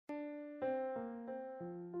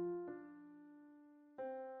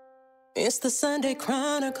It's the Sunday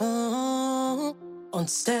Chronicle on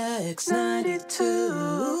Stacks 92.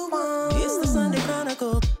 It's the Sunday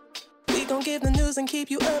Chronicle. We gon' give the news and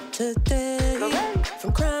keep you up to date.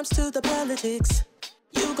 From crimes to the politics,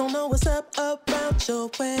 you gon' know what's up around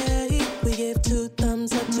your way. We give 2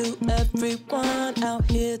 thumbs up to everyone out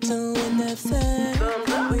here doing their thing.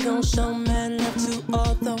 We gon' show mad love to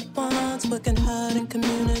all the ones working hard in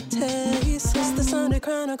communities. It's the Sunday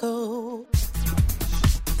Chronicle.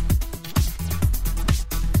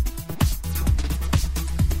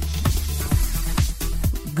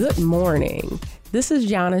 Good morning. This is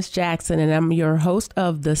Giannis Jackson, and I'm your host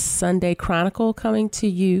of the Sunday Chronicle, coming to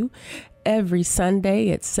you every Sunday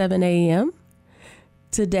at 7 a.m.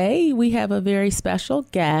 Today, we have a very special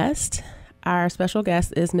guest. Our special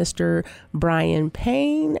guest is Mr. Brian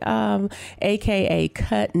Payne, a.k.a.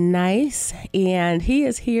 Cutt Nice, and he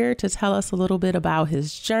is here to tell us a little bit about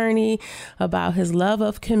his journey, about his love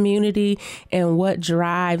of community, and what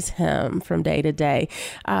drives him from day to day.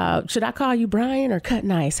 Should I call you Brian or Cutt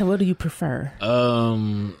Nice? What do you prefer? I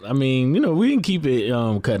mean, we can keep it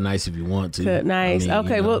Cutt Nice if you want to. Cutt Nice.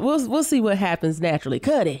 Okay, we'll see what happens naturally.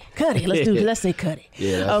 Cuddy. Let's say Cuddy.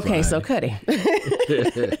 Yeah, that's okay, fine. so Cuddy.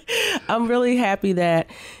 I'm really happy that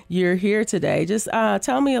you're here today. Just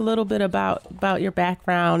tell me a little bit about your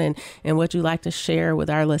background and what you like to share with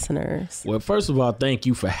our listeners. Well, first of all, thank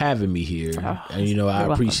you for having me here. And, I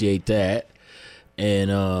appreciate that.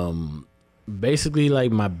 And basically,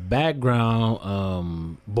 like, my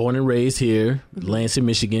background, born and raised here, Lansing,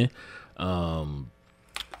 Michigan.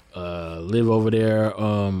 Live over there.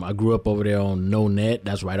 I grew up over there on No Net.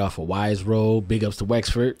 That's right off of Wise Road. Big ups to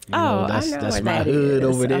Wexford. That's my hood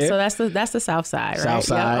over there. So that's the South Side, right? South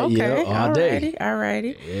Side, okay. all day.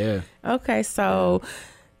 Alrighty. Yeah. Okay, so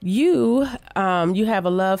you have a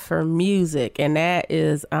love for music, and that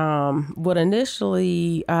is what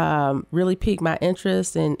initially really piqued my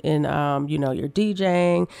interest in your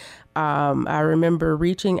DJing. I remember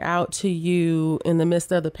reaching out to you in the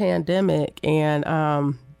midst of the pandemic, and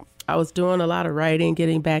I was doing a lot of writing,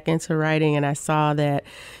 getting back into writing, and I saw that,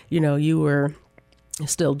 you were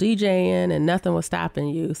still DJing and nothing was stopping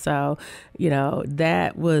you. So,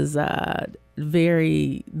 that was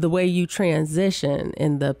the way you transition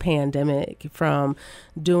in the pandemic from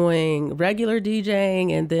doing regular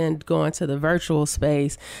DJing and then going to the virtual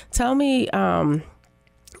space. Tell me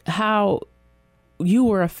how you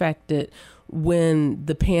were affected when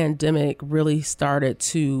the pandemic really started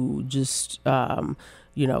to just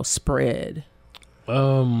spread.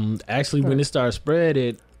 Actually, when it started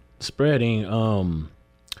spreading,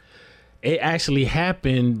 it actually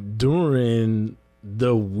happened during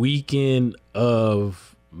the weekend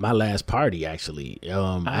of my last party. Actually,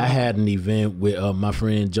 I had an event with my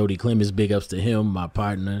friend Jody Clemens. Big ups to him, my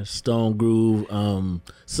partner, Stone Groove,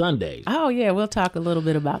 Sunday. Oh yeah, we'll talk a little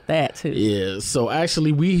bit about that too. Yeah, so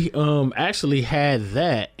actually we actually had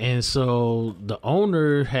that, and so the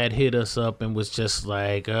owner had hit us up and was just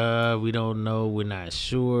like, we don't know, we're not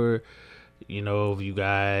sure, if you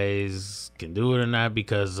guys can do it or not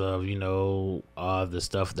because of all the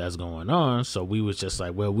stuff that's going on. So we was just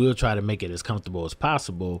like, well, we'll try to make it as comfortable as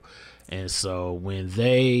possible. And so when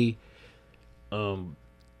they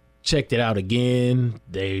checked it out again,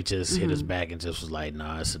 they just hit us back and just was like,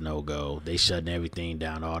 nah, it's a no-go. They shutting everything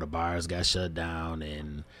down. All the bars got shut down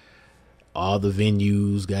and all the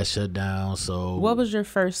venues got shut down. So what was your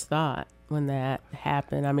first thought when that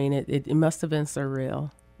happened? I mean, it must have been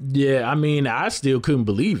surreal. Yeah, I mean, I still couldn't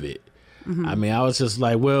believe it. I mean, I was just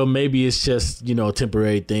like, well, maybe it's just, a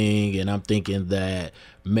temporary thing. And I'm thinking that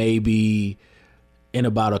maybe in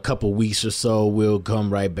about a couple weeks or so, we'll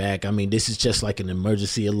come right back. I mean, this is just like an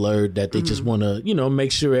emergency alert that they just want to,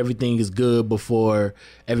 make sure everything is good before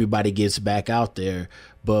everybody gets back out there.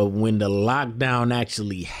 But when the lockdown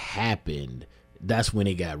actually happened, that's when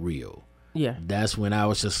it got real. Yeah. That's when I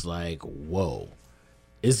was just like, whoa,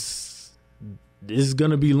 it's going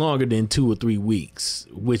to be longer than 2 or 3 weeks,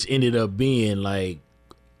 which ended up being like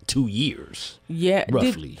 2 years. Yeah.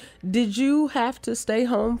 Roughly. Did you have to stay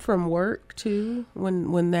home from work too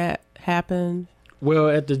when that happened? Well,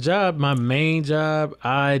 at the job, my main job,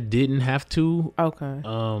 I didn't have to. Okay.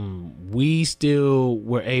 We still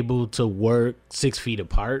were able to work 6 feet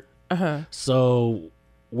apart. So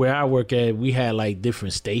where I work at, we had like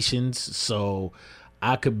different stations. So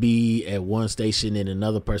I could be at one station and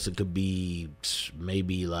another person could be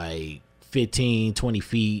maybe like 15, 20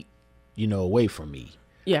 feet, away from me.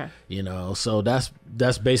 Yeah. So that's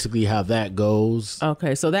basically how that goes.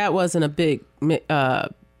 Okay. So that wasn't a big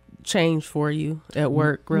change for you at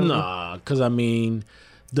work, really? Nah, because I mean,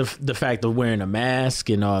 the fact of wearing a mask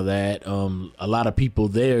and all that. A lot of people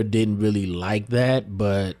there didn't really like that,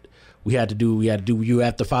 but you have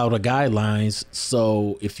to follow the guidelines.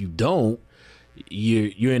 So if you don't,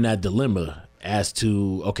 you're in that dilemma as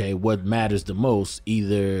to, okay, what matters the most,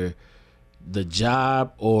 either the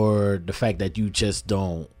job or the fact that you just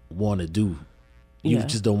don't want to do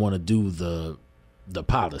just don't want to do the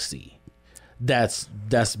policy that's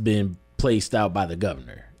been placed out by the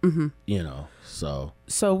governor.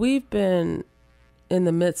 So we've been in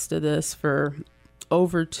the midst of this for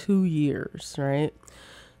over 2 years, right?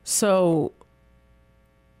 So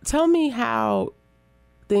tell me how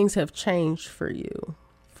things have changed for you.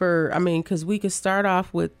 Because we could start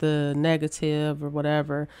off with the negative or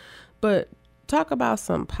whatever, but talk about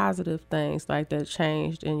some positive things like that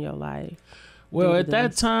changed in your life. Well, at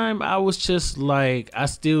that time, I was just like, I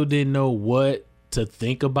still didn't know what to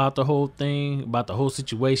think about the whole thing, about the whole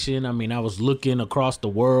situation. I mean, I was looking across the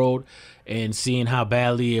world and seeing how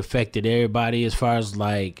badly it affected everybody as far as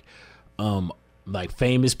like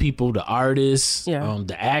famous people, the artists,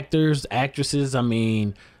 the actors, actresses. I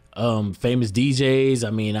mean, famous DJs.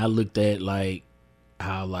 I mean, I looked at like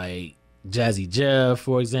how like Jazzy Jeff,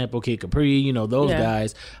 for example, Kid Capri, those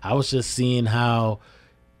guys. I was just seeing how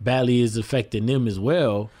badly it's affecting them as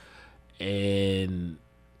well. And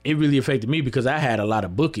it really affected me because I had a lot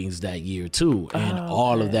of bookings that year too, and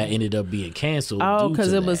all of that ended up being canceled. Oh,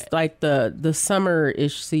 because it was like the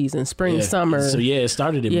summer-ish season, summer. So it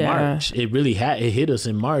started in March. It really it hit us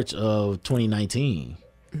in March of 2019,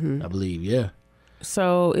 I believe. Yeah.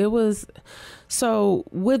 So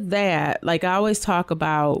with that, like I always talk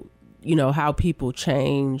about, how people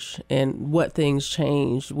change and what things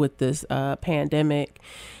changed with this pandemic,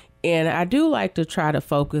 and I do like to try to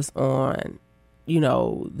focus on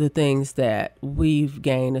the things that we've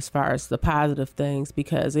gained as far as the positive things,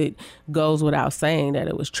 because it goes without saying that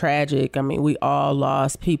it was tragic. I mean, we all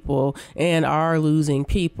lost people and are losing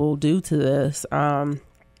people due to this.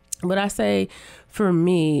 But I say for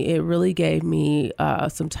me, it really gave me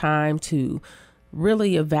some time to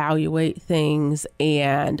really evaluate things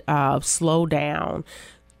and slow down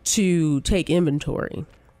to take inventory.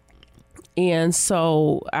 And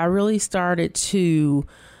so I really started to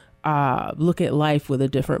look at life with a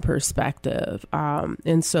different perspective.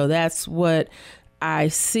 And so that's what I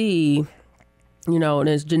see, and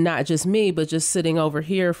it's not just me, but just sitting over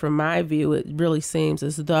here from my view, it really seems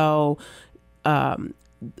as though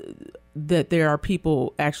that there are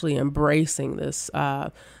people actually embracing this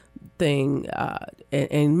thing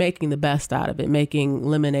and making the best out of it, making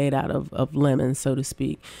lemonade out of lemons, so to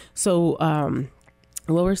speak. So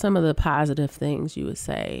what were some of the positive things you would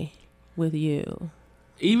say with you?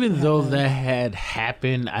 Even though that had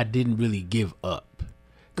happened, I didn't really give up,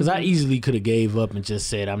 because I easily could have gave up and just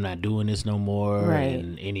said, I'm not doing this no more,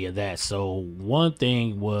 and any of that. So one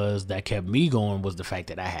thing that kept me going was the fact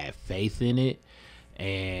that I had faith in it,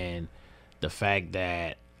 and the fact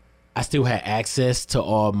that I still had access to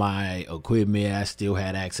all my equipment. I still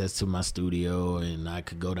had access to my studio, and I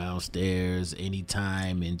could go downstairs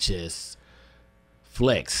anytime and just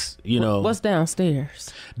flex, What's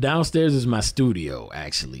downstairs? Downstairs is my studio,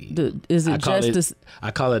 actually.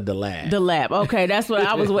 I call it the lab. The lab. Okay, that's what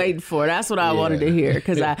I was waiting for. That's what I wanted to hear,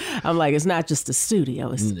 because I'm like, it's not just the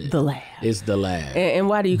studio, it's the lab. It's the lab. And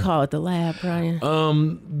why do you call it the lab,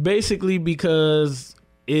 Brian? Basically because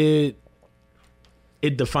it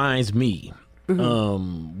defines me.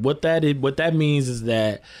 What that means is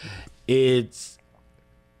that it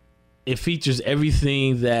features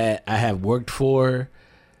everything that I have worked for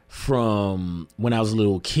from when I was a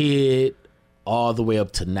little kid all the way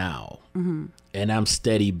up to now. And I'm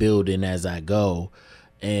steady building as I go.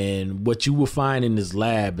 And what you will find in this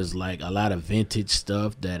lab is like a lot of vintage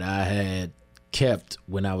stuff that I had kept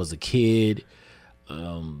when I was a kid.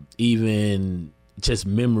 Even just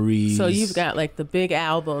memories. So you've got like the big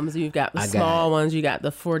albums, you've got the small ones, you got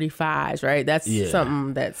the 45s, right? That's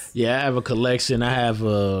something that's... Yeah, I have a collection. I have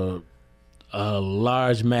a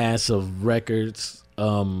large mass of records,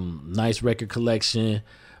 nice record collection,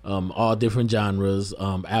 all different genres,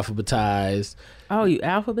 alphabetized. Oh, you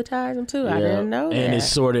alphabetize them too? Yeah. I didn't know that. And it's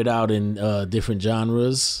sorted out in different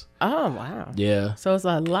genres. Oh, wow. Yeah. So it's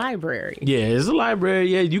a library. Yeah, it's a library.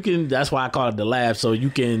 Yeah, you can. That's why I call it the lab. So you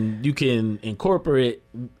can incorporate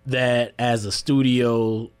that as a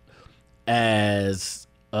studio, as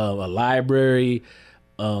a library,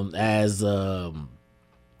 as I'm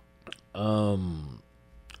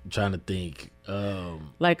trying to think.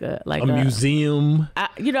 Like a museum.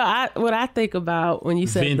 What I think about when you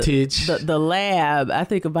say vintage, the lab, I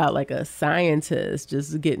think about like a scientist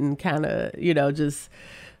just getting kind of, just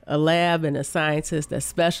a lab and a scientist that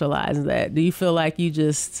specializes in that. Do you feel like you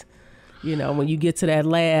just, when you get to that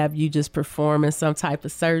lab, you just performing some type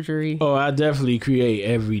of surgery? Oh, I definitely create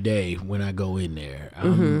every day when I go in there.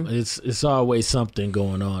 It's always something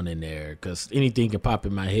going on in there because anything can pop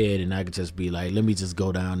in my head and I could just be like, let me just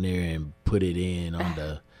go down there and put it in on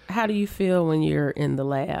the... How do you feel when you're in the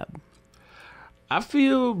lab? I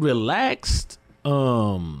feel relaxed,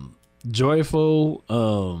 joyful.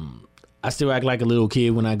 I still act like a little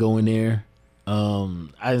kid when I go in there.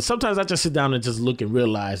 Sometimes I just sit down and just look and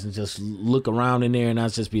realize and just look around in there and I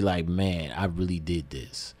just be like, man, I really did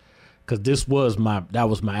this. Cause that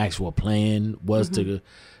was my actual plan, was to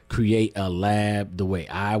create a lab the way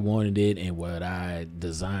I wanted it and what I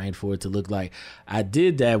designed for it to look like. I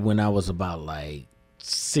did that when I was about like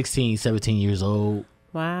 16, 17 years old.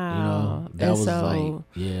 Wow. That was like,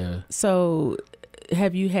 yeah. So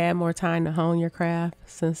have you had more time to hone your craft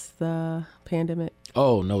since the pandemic?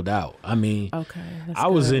 Oh, no doubt. I mean, okay, I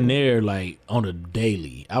was in there like on a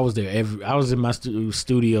daily. I was there I was in my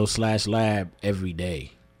studio / lab every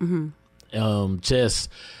day. Just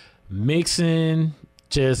mixing,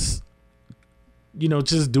 just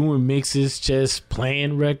doing mixes, just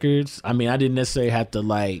playing records. I mean, I didn't necessarily have to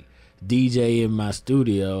like DJ in my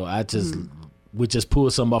studio. I just would just pull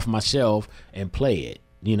something off my shelf and play it.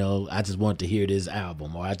 I just want to hear this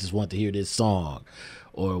album, or I just want to hear this song,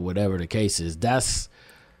 or whatever the case is. That's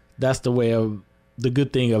the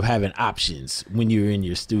good thing of having options when you're in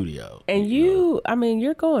your studio. And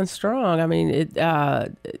you're going strong. I mean,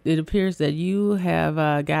 it appears that you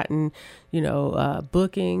have gotten,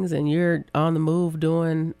 bookings, and you're on the move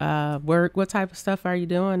doing work. What type of stuff are you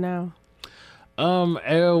doing now?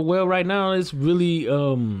 Well, right now it's really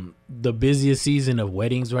the busiest season of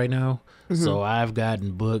weddings right now. So I've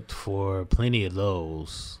gotten booked for plenty of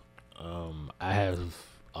those. I have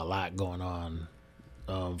a lot going on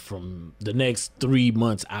from the next 3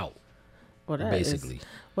 months out. Well, basically.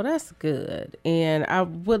 That's good. And I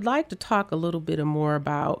would like to talk a little bit more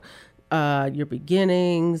about your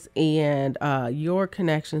beginnings and your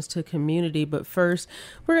connections to community. But first,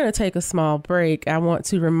 we're going to take a small break. I want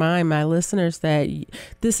to remind my listeners that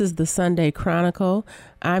this is the Sunday Chronicle.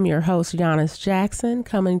 I'm your host, Giannis Jackson,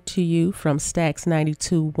 coming to you from Stax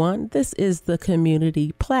 92.1. This is the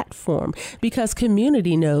community platform because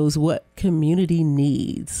community knows what community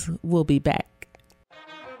needs. We'll be back.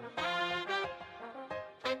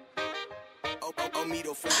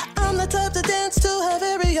 I'm the type to dance to her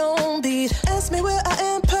very own beat. Ask me where I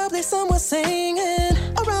am, probably somewhere singing.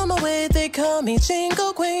 Around my way, they call me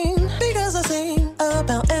Jingle Queen because I sing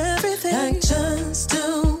about everything. Like just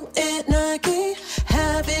do it, Nike.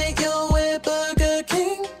 Have it your way, Burger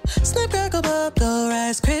King. Snap, crackle, pop, go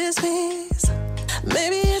Rice Krispies.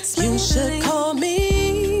 Maybe it's me. You should call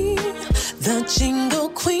me the Jingle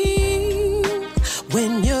Queen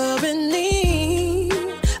when you're in need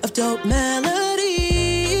of dope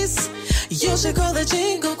melodies. You should call the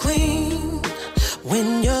Jingle Queen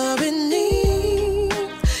when you're in need.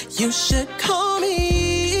 You should call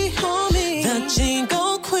me the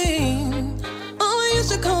Jingle Queen. Oh, you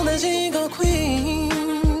should call the Jingle Queen.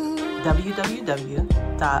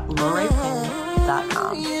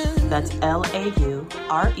 www.laurepin.com. That's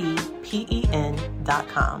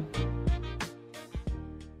LAUREPEN.com.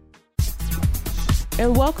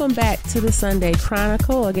 And welcome back to the Sunday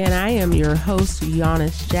Chronicle. Again, I am your host,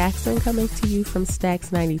 Giannis Jackson, coming to you from Stax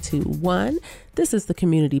 92.1. This is the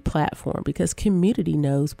community platform because community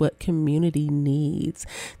knows what community needs.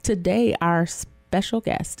 Today, our special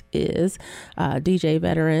guest is DJ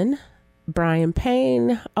veteran Brian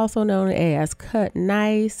Payne, also known as Cutt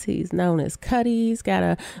Nice. He's known as Cutty. He's got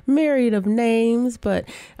a myriad of names, but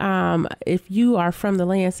if you are from the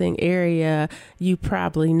Lansing area, you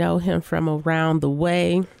probably know him from around the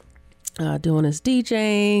way. Doing his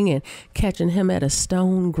DJing and catching him at a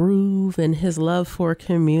Stone Groove and his love for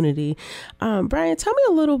community. Brian, tell me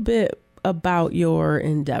a little bit about your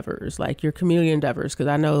endeavors, like your community endeavors, because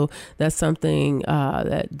I know that's something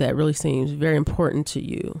that really seems very important to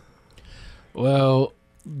you. Well,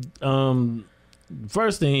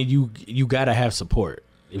 first thing, you got to have support.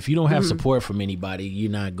 If you don't have support from anybody,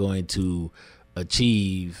 you're not going to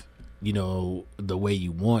achieve, the way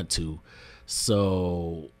you want to.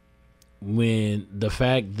 So when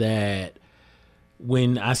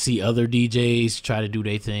I see other DJs try to do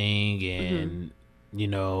their thing and,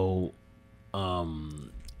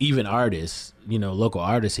 even artists, local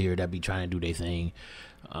artists here that be trying to do their thing,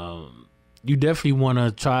 you definitely want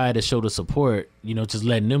to try to show the support, just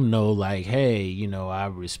letting them know like, hey, I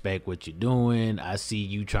respect what you're doing. I see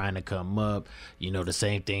you trying to come up. The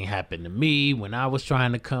same thing happened to me when I was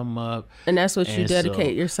trying to come up. And that's what you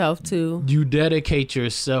dedicate yourself to. You dedicate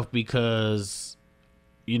yourself because,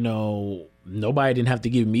 nobody didn't have to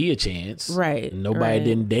give me a chance. Right.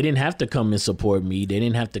 They didn't have to come and support me. They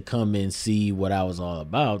didn't have to come and see what I was all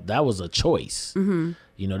about. That was a choice. Mm-hmm.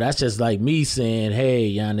 That's just like me saying,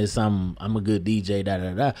 hey, Giannis, I'm a good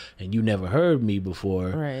DJ, and you never heard me before.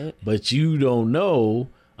 Right. But you don't know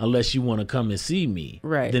unless you want to come and see me.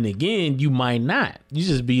 Right. Then again, you might not. You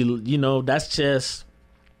just be, that's just,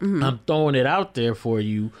 I'm throwing it out there for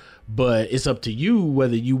you. But it's up to you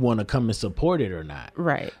whether you want to come and support it or not.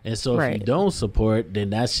 Right. And so if you don't support,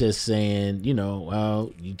 then that's just saying,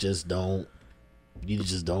 well, you just don't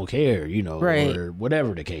care, or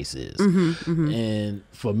whatever the case is. And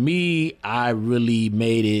for me, I really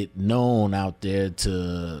made it known out there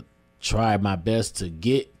to try my best to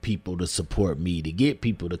get people to support me, to get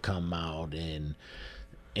people to come out and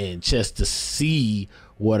just to see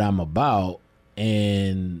what I'm about.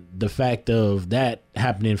 And the fact of that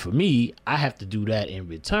happening for me, I have to do that in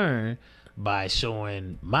return by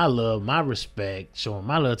showing my love, my respect, showing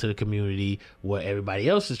my love to the community, what everybody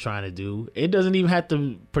else is trying to do. It doesn't even have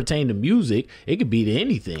to pertain to music. It could be to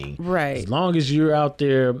anything. Right. As long as you're out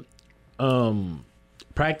there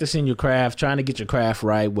practicing your craft, trying to get your craft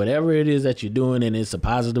right, whatever it is that you're doing, and it's a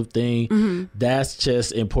positive thing, that's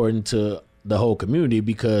just important to the whole community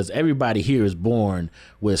because everybody here is born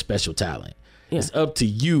with special talent. Yeah. It's up to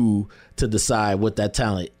you to decide what that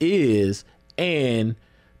talent is and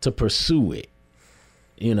to pursue it,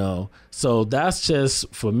 So that's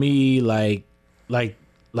just for me, like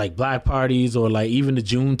black parties or like even the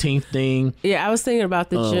Juneteenth thing. Yeah, I was thinking about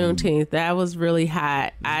the Juneteenth. That was really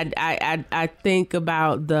hot. I think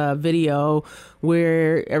about the video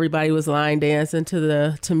where everybody was line dancing to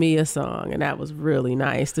the Tamia song, and that was really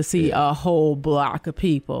nice to see a whole block of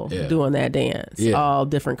people doing that dance, all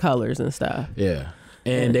different colors and stuff. Yeah.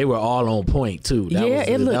 And they were all on point too.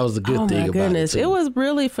 That was a good thing about it too. It was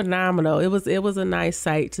really phenomenal. It was a nice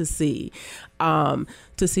sight to see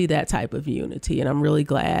that type of unity. And I'm really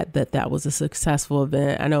glad that was a successful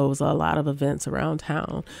event. I know it was a lot of events around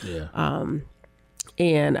town. Yeah.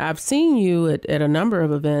 And I've seen you at a number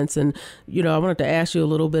of events. And, I wanted to ask you a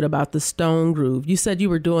little bit about the Stone Groove. You said you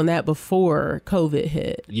were doing that before COVID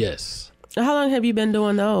hit. Yes. How long have you been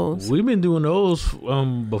doing those? We've been doing those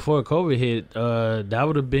before COVID hit. That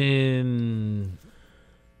would have been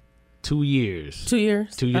 2 years. 2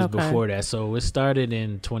 years? 2 years before that. So it started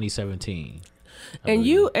in 2017. And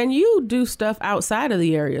you do stuff outside of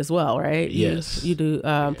the area as well, right? Yes. You do.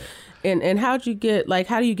 And how do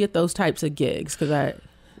you get those types of gigs? I'm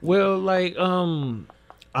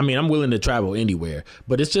willing to travel anywhere,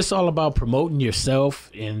 but it's just all about promoting yourself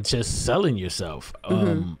and just selling yourself.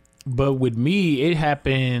 But with me, it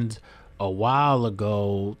happened a while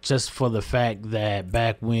ago just for the fact that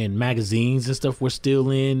back when magazines and stuff were still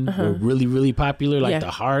were really, really popular, like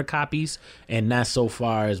the hard copies, and not so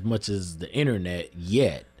far as much as the internet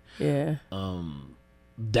yet. Yeah.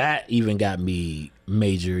 That even got me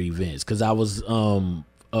major events because I was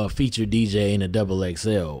a featured DJ in a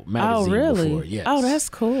XXL magazine. Oh, really? Before. Yes. Oh, that's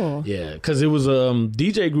cool. Yeah, because it was a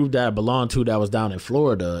DJ group that I belonged to that was down in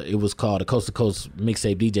Florida. It was called the Coast to Coast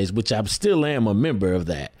Mixtape DJs, which I still am a member of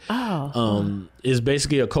that. Oh. It's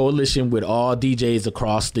basically a coalition with all DJs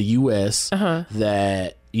across the U.S.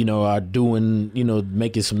 That are doing,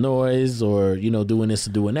 making some noise or, doing this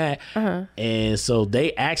or doing that. And so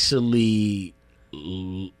they actually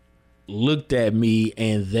looked at me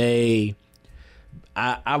and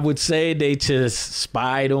I would say they just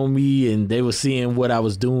spied on me and they were seeing what I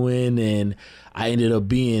was doing, and I ended up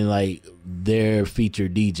being like their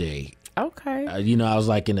featured DJ. Okay. I was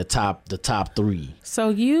like in the top 3. So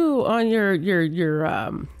you on your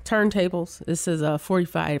turntables, this is a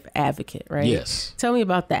 45 Advocate, right? Yes. Tell me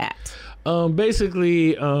about that.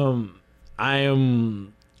 Basically, I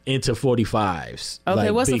am into 45s. Okay,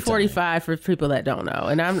 like what's a 45 for people that don't know?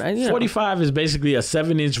 And 45 is basically a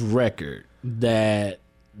 7-inch record that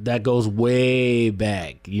goes way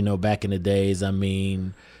back, back in the days. I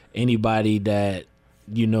mean, anybody that,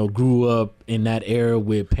 grew up in that era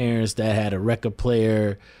with parents that had a record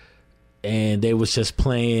player and they was just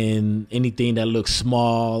playing anything that looked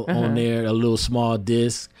small on there, a little small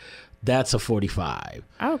disc, that's a 45.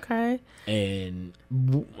 Okay. And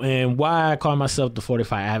why I call myself the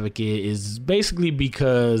 45 advocate is basically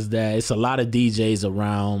because that it's a lot of DJs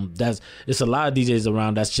around. It's a lot of DJs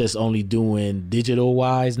around that's just only doing digital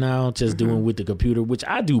wise now, just doing with the computer, which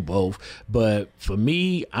I do both. But for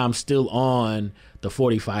me, I'm still on the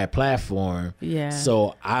 45 platform. Yeah.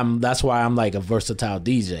 So that's why I'm like a versatile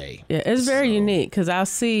DJ. Yeah, it's very unique because I'll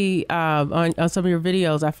see on some of your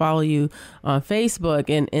videos, I follow you on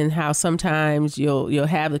Facebook, and how sometimes you'll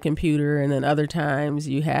have the computer, and then other times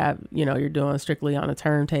you have, you're doing strictly on the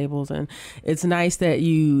turntables. And it's nice that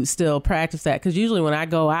you still practice that, because usually when I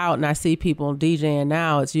go out and I see people DJing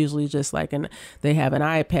now, it's usually just like they have an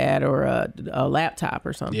iPad or a laptop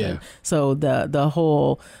or something. Yeah. So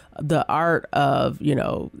the art of,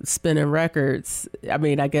 spinning records, I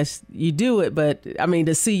mean, I guess you do it, but I mean,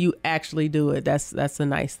 to see you actually do it, that's a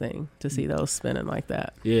nice thing to see those spinning like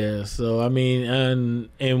that. Yeah. So, I mean,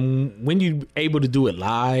 and when you're able to do it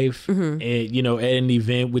live and, at an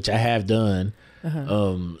event, which I have done,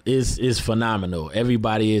 is phenomenal.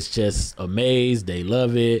 Everybody is just amazed. They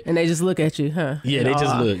love it. And they just look at you, huh? Yeah, they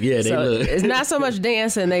just look. Yeah, they look. It's not so much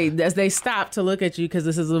dancing. They stop to look at you because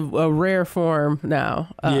this is a rare form now.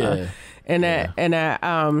 And I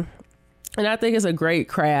think it's a great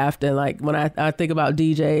craft. And like when I think about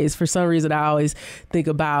DJs, for some reason I always think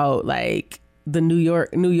about like the New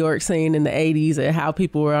York scene in the 80s and how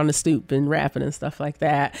people were on the stoop and rapping and stuff like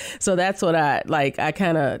that. So that's what I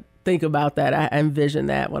kind of think about that. I envision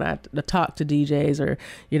that when I talk to DJs or,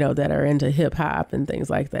 that are into hip hop and things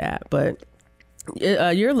like that. But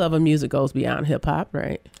your love of music goes beyond hip hop,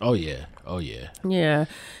 right? Oh yeah. Yeah.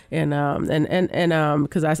 And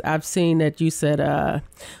because I've seen that you said,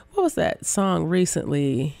 what was that song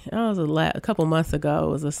recently? It was a couple months ago.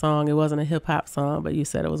 It was a song. It wasn't a hip hop song, but you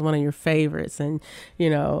said it was one of your favorites. And,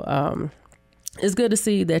 it's good to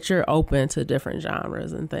see that you're open to different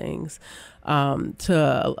genres and things,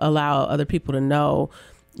 to allow other people to know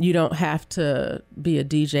you don't have to be a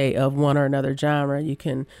DJ of one or another genre. You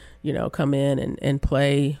can, come in and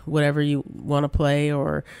play whatever you want to play,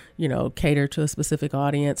 or, cater to a specific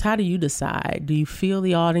audience. How do you decide? Do you feel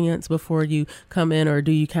the audience before you come in, or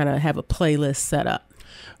do you kind of have a playlist set up?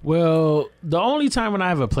 Well, the only time when I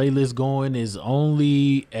have a playlist going is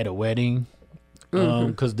only at a wedding.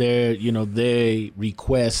 Because they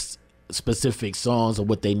request specific songs of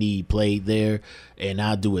what they need played there, and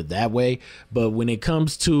I'll do it that way. But when it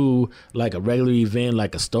comes to like a regular event,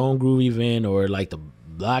 like a Stone Groove event, or like the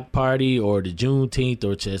Block Party, or the Juneteenth,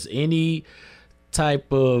 or just any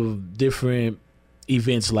type of different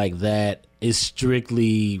events like that, it's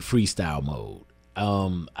strictly freestyle mode.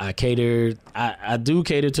 I do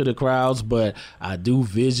cater to the crowds, but I do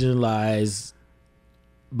visualize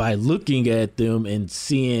by looking at them and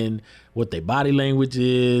seeing what their body language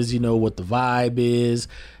is, what the vibe is.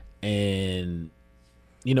 And,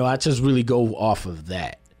 I just really go off of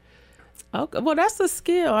that. Okay. Well, that's a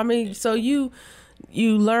skill. I mean, so you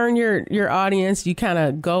learn your audience, you kind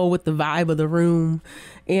of go with the vibe of the room.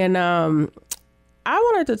 And I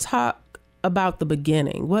wanted to talk about the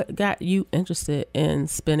beginning. What got you interested in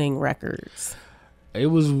spinning records? It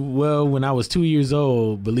was, when I was 2 years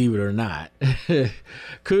old, believe it or not.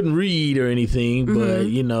 Couldn't read or anything, but,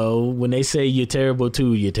 when they say you're terrible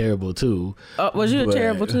too, you're terrible too. Was you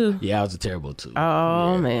terrible too? Yeah, I was a terrible too.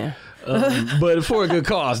 Oh, yeah. Man. But for a good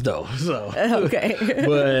cause, though. So okay.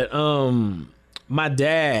 But my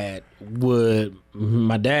dad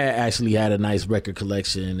actually had a nice record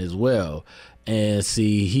collection as well. And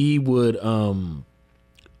see, he would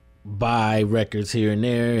buy records here and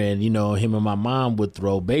there, and him and my mom would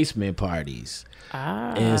throw basement parties.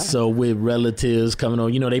 And so with relatives coming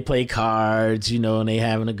on, they play cards, and they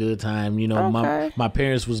having a good time. Okay. My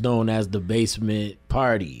parents was known as the basement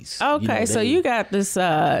parties. Okay, so you got this,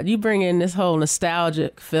 you bring in this whole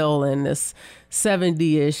nostalgic feel and this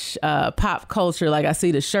 70-ish pop culture. Like I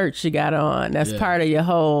see the shirts you got on. That's part of your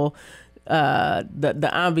whole the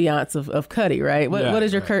ambiance of Cuddy, right? What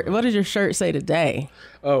does your shirt say today?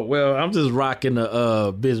 Oh, well, I'm just rocking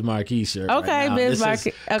the Biz Markie shirt. Okay, right Biz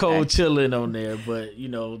Markie. Okay. Cold chilling on there, but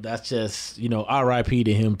that's just R.I.P.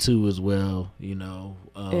 to him too as well.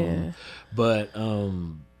 But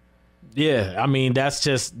yeah, I mean that's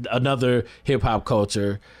just another hip hop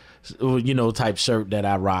culture, type shirt that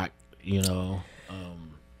I rock. I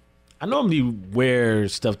normally wear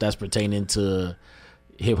stuff that's pertaining to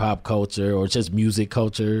hip hop culture or just music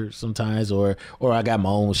culture sometimes, or I got my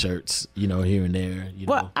own shirts, here and there.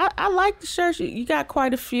 Well, I like the shirts. You got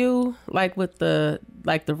quite a few, like with the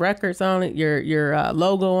like the records on it, your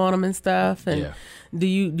logo on them and stuff. And Yeah. do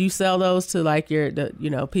you sell those to like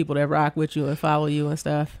the people that rock with you and follow you and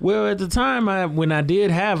stuff? Well, at the time when I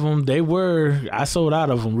did have them, I sold out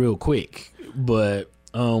of them real quick. But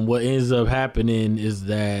what ends up happening is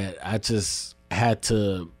that I just had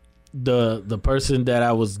to. The person that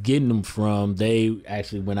I was getting them from, they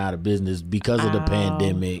actually went out of business because of the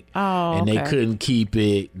pandemic, and they couldn't keep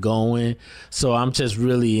it going. So I'm just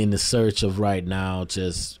really in the search of right now,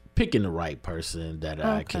 just picking the right person that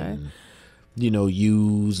I can,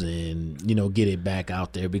 use and, get it back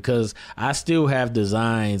out there, because I still have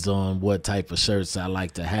designs on what type of shirts I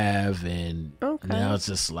like to have. And now it's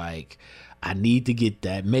just like, I need to get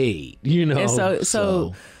that made, And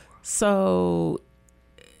so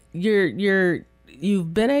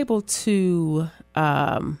you've been able to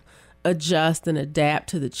adjust and adapt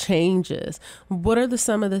to the changes. What are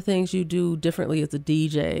some of the things you do differently as a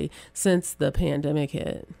DJ since the pandemic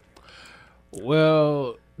hit?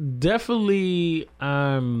 Well, definitely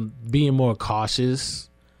I'm being more cautious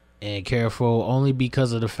and careful, only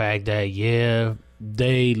because of the fact that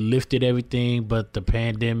they lifted everything, but the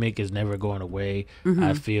pandemic is never going away.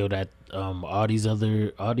 I feel that all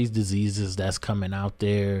these diseases that's coming out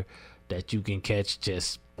there that you can catch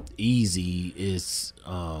just easy is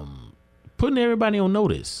putting everybody on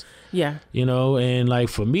notice. Yeah. And like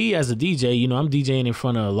for me as a DJ, I'm DJing in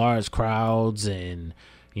front of large crowds and,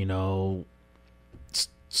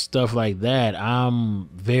 stuff like that. I'm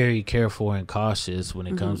very careful and cautious when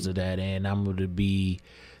it comes to that. And I'm going to be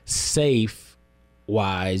safe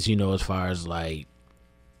wise, as far as like,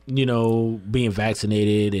 being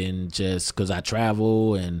vaccinated, and just because I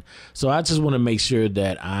travel. And so I just want to make sure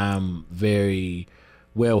that I'm very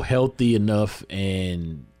well healthy enough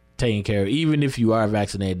and taken care of. Even if you are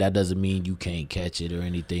vaccinated, that doesn't mean you can't catch it or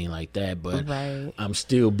anything like that. But I'm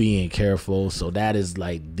still being careful. So that is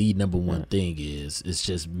like the number one thing is it's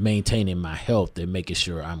just maintaining my health and making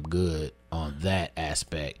sure I'm good on that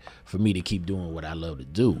aspect for me to keep doing what I love to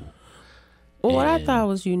do. Well, what I thought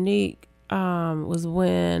was unique was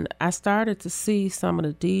when I started to see some of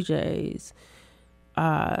the DJs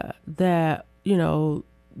that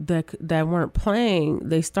weren't playing.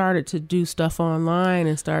 They started to do stuff online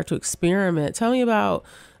and start to experiment. Tell me about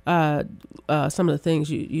some of the things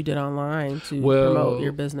you did online to promote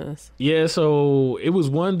your business. Yeah, so it was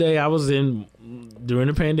one day during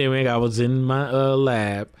the pandemic, I was in my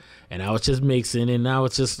lab and I was just mixing, and I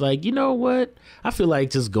was just like, you know what? I feel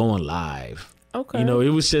like just going live. Okay. It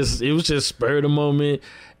was just spur of the moment.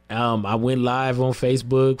 I went live on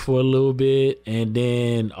Facebook for a little bit, and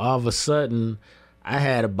then all of a sudden I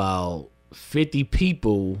had about 50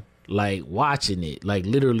 people like watching it, like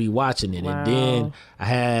literally watching it. Wow. And then I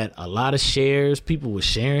had a lot of shares. People were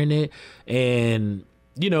sharing it, and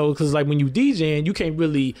because like when you DJing, you can't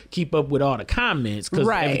really keep up with all the comments because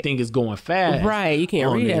everything is going fast. Right, you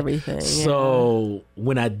can't read everything. So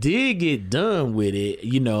when I did get done with it,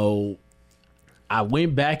 I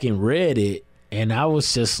went back and read it, and I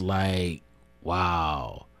was just like,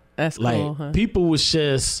 wow. That's like, cool, huh? People was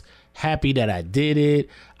just happy that I did it.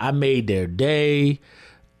 I made their day.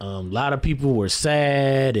 A lot of people were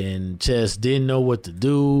sad and just didn't know what to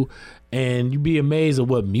do. And you'd be amazed at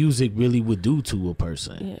what music really would do to a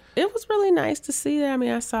person. Yeah. It was really nice to see that. I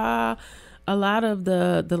mean, I saw a lot of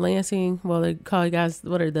the Lansing, well, they call you guys,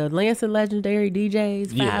 what are the Lansing legendary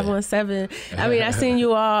DJs, 517. I mean, I seen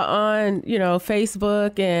you all on,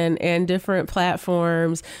 Facebook and different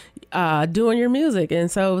platforms doing your music.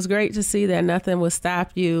 And so it was great to see that nothing would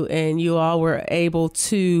stop you and you all were able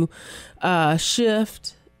to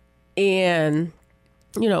shift and,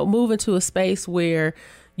 move into a space where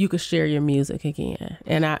you could share your music again.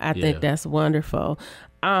 And I think that's wonderful.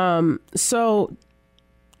 So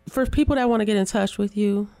for people that want to get in touch with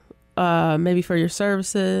you, maybe for your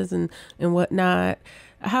services and whatnot,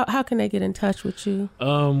 how can they get in touch with you?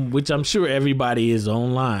 Which I'm sure everybody is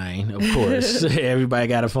online, of course. Everybody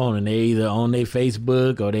got a phone and they either on their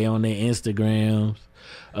Facebook or they on their Instagrams.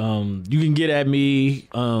 You can get at me,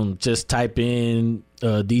 just type in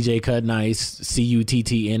DJ Cutt Nice,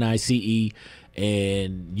 CUTTNICE,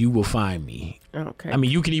 and you will find me. Okay. I mean,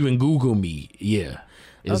 you can even Google me. Yeah,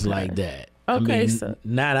 it's like that. Okay, I mean, so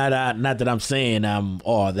not that I'm saying I'm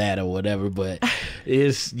all that or whatever, but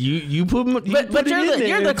it's you put me. But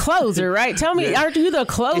you're the closer, right? Tell me, aren't you the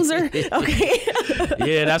closer? Okay.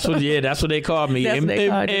 Yeah, that's what they call me. That's and what they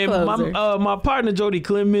call you, closer. My partner Jody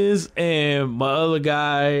Clemens and my other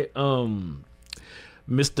guy,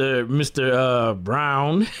 Mr.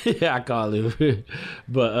 Brown, I call him,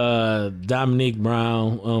 but Dominique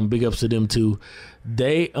Brown, big ups to them too.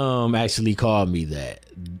 They actually called me that.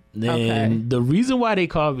 And the reason why they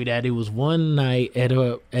called me that, it was one night at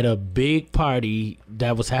a big party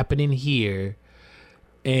that was happening here,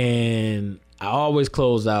 and I always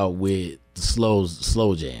close out with slow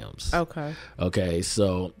jams. Okay,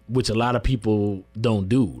 so which a lot of people don't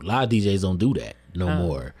do. A lot of DJs don't do that no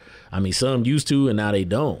more. I mean, some used to, and now they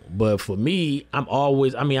don't. But for me, I've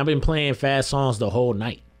been playing fast songs the whole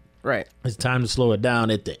night. Right. It's time to slow it down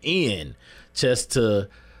at the end, just to,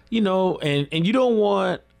 and you don't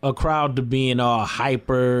want a crowd to be in all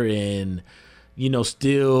hyper and,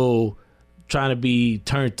 still trying to be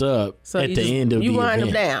turned up at the end of the event. You wind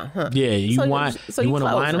them down, huh? Yeah, you want to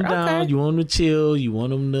wind them down. You want them to chill. You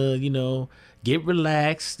want them to, get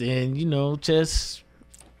relaxed and, just...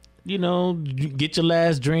 get your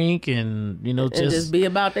last drink and just be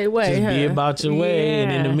about their way. Just be about your way.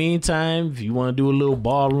 And in the meantime, if you want to do a little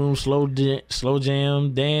ballroom slow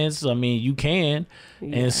jam dance, I mean, you can.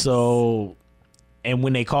 Yes. And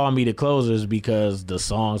when they call me the closers, because the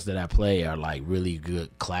songs that I play are like really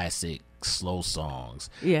good classic slow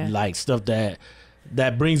songs. Yeah, like stuff that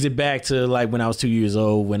brings it back to like when I was 2 years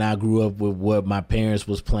old, when I grew up with what my parents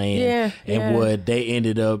was playing and what they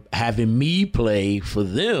ended up having me play for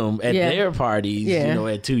them at their parties,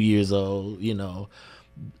 at 2 years old,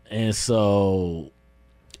 And so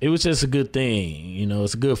it was just a good thing,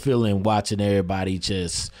 it's a good feeling watching everybody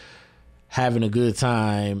just having a good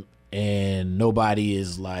time and nobody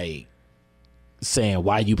is like saying,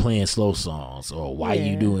 why you playing slow songs, or why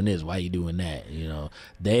you doing this, why you doing that.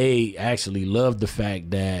 They actually love the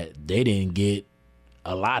fact that they didn't get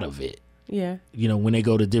a lot of it. Yeah. When they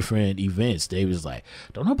go to different events, they was like,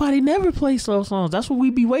 don't nobody never play slow songs. That's what we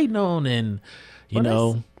be waiting on. And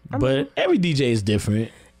but every DJ is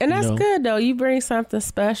different. And that's good though. You bring something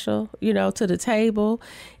special, to the table,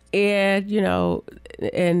 and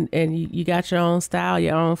and you got your own style,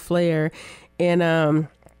 your own flair, and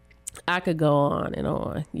I could go on and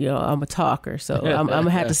on. I'm a talker, so I'm gonna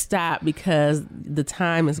have to stop because the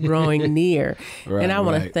time is growing near. Right, and I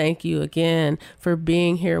want to thank you again for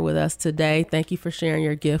being here with us today. Thank you for sharing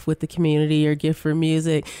your gift with the community, your gift for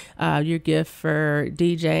music, your gift for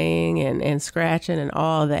DJing and scratching and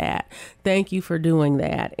all that. Thank you for doing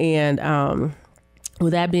that. And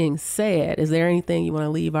with that being said, is there anything you want to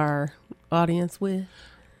leave our audience with?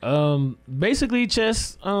 Basically,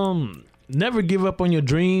 just never give up on your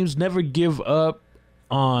dreams. Never give up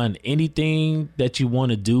on anything that you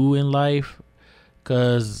want to do in life.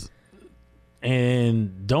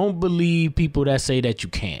 And don't believe people that say that you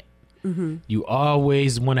can't. Mm-hmm. You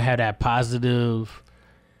always want to have that positive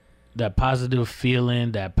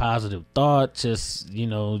feeling, that positive thought. Just,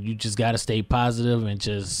 you just got to stay positive and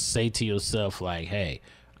just say to yourself like, hey,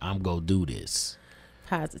 I'm going to do this.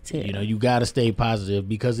 Positive. You got to stay positive,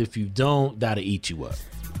 because if you don't, that'll eat you up.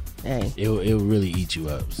 Hey, it'll really eat you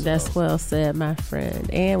up. So. That's well said, my friend.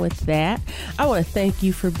 And with that, I want to thank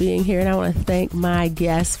you for being here, and I want to thank my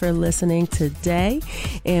guests for listening today.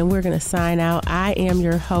 And we're going to sign out. I am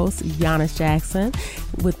your host, Giannis Jackson,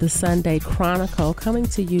 with the Sunday Chronicle, coming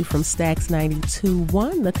to you from Stax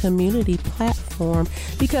 92.1, the community platform,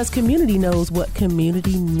 because community knows what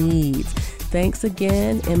community needs. Thanks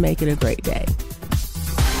again, and make it a great day.